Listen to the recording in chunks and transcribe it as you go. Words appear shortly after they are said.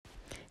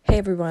Hey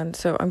everyone,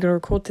 so I'm going to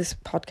record this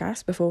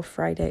podcast before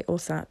Friday or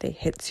Saturday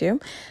hits you,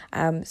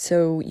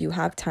 so you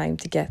have time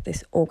to get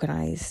this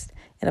organised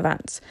in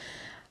advance.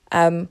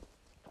 On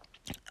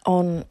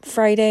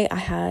Friday I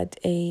had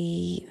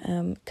a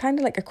kind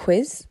of like a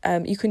quiz.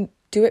 You can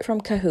do it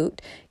from Kahoot,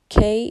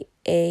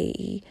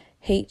 KAHOOT.IT,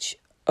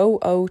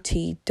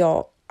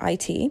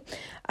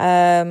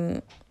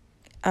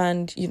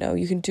 and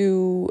you can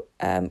do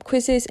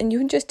quizzes, and you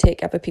can just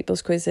take other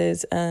people's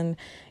quizzes, and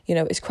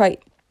it's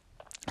quite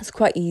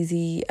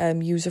easy,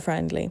 user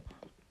friendly.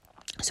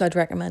 So I'd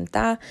recommend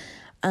that.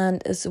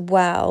 And as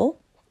well,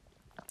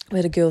 we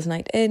had a girls'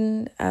 night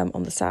in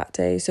on the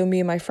Saturday. So me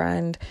and my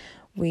friend,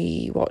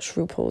 we watched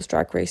RuPaul's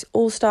Drag Race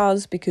All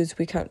Stars because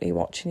we're currently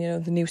watching,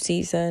 the new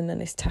season,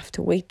 and it's tough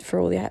to wait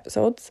for all the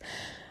episodes.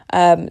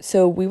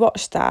 So we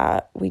watched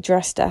that. We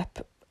dressed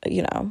up,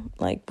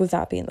 like with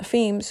that being the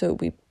theme. So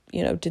we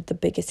did the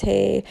biggest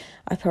hair.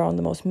 I put on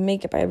the most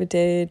makeup I ever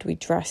did. We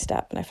dressed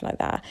up and everything like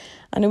that.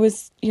 And it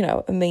was,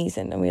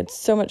 amazing. And we had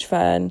so much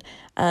fun.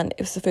 And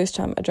it was the first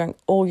time I drank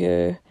all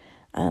year.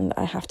 And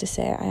I have to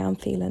say, I am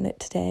feeling it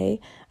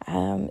today.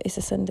 It's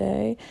a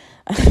Sunday.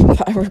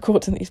 But I'm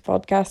recording these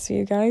podcasts for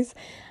you guys.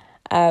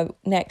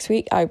 Next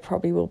week, I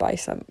probably will buy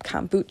some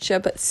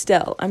kombucha. But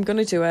still, I'm going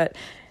to do it.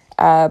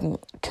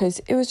 Because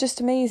it was just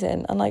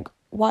amazing. And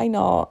why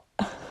not?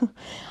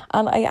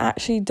 And I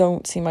actually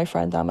don't see my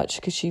friend that much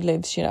because she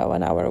lives,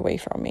 an hour away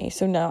from me.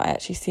 So now I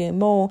actually see her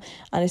more,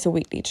 and it's a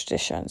weekly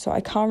tradition. So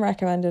I can't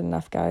recommend it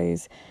enough,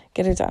 guys.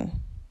 Get it done.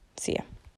 See ya.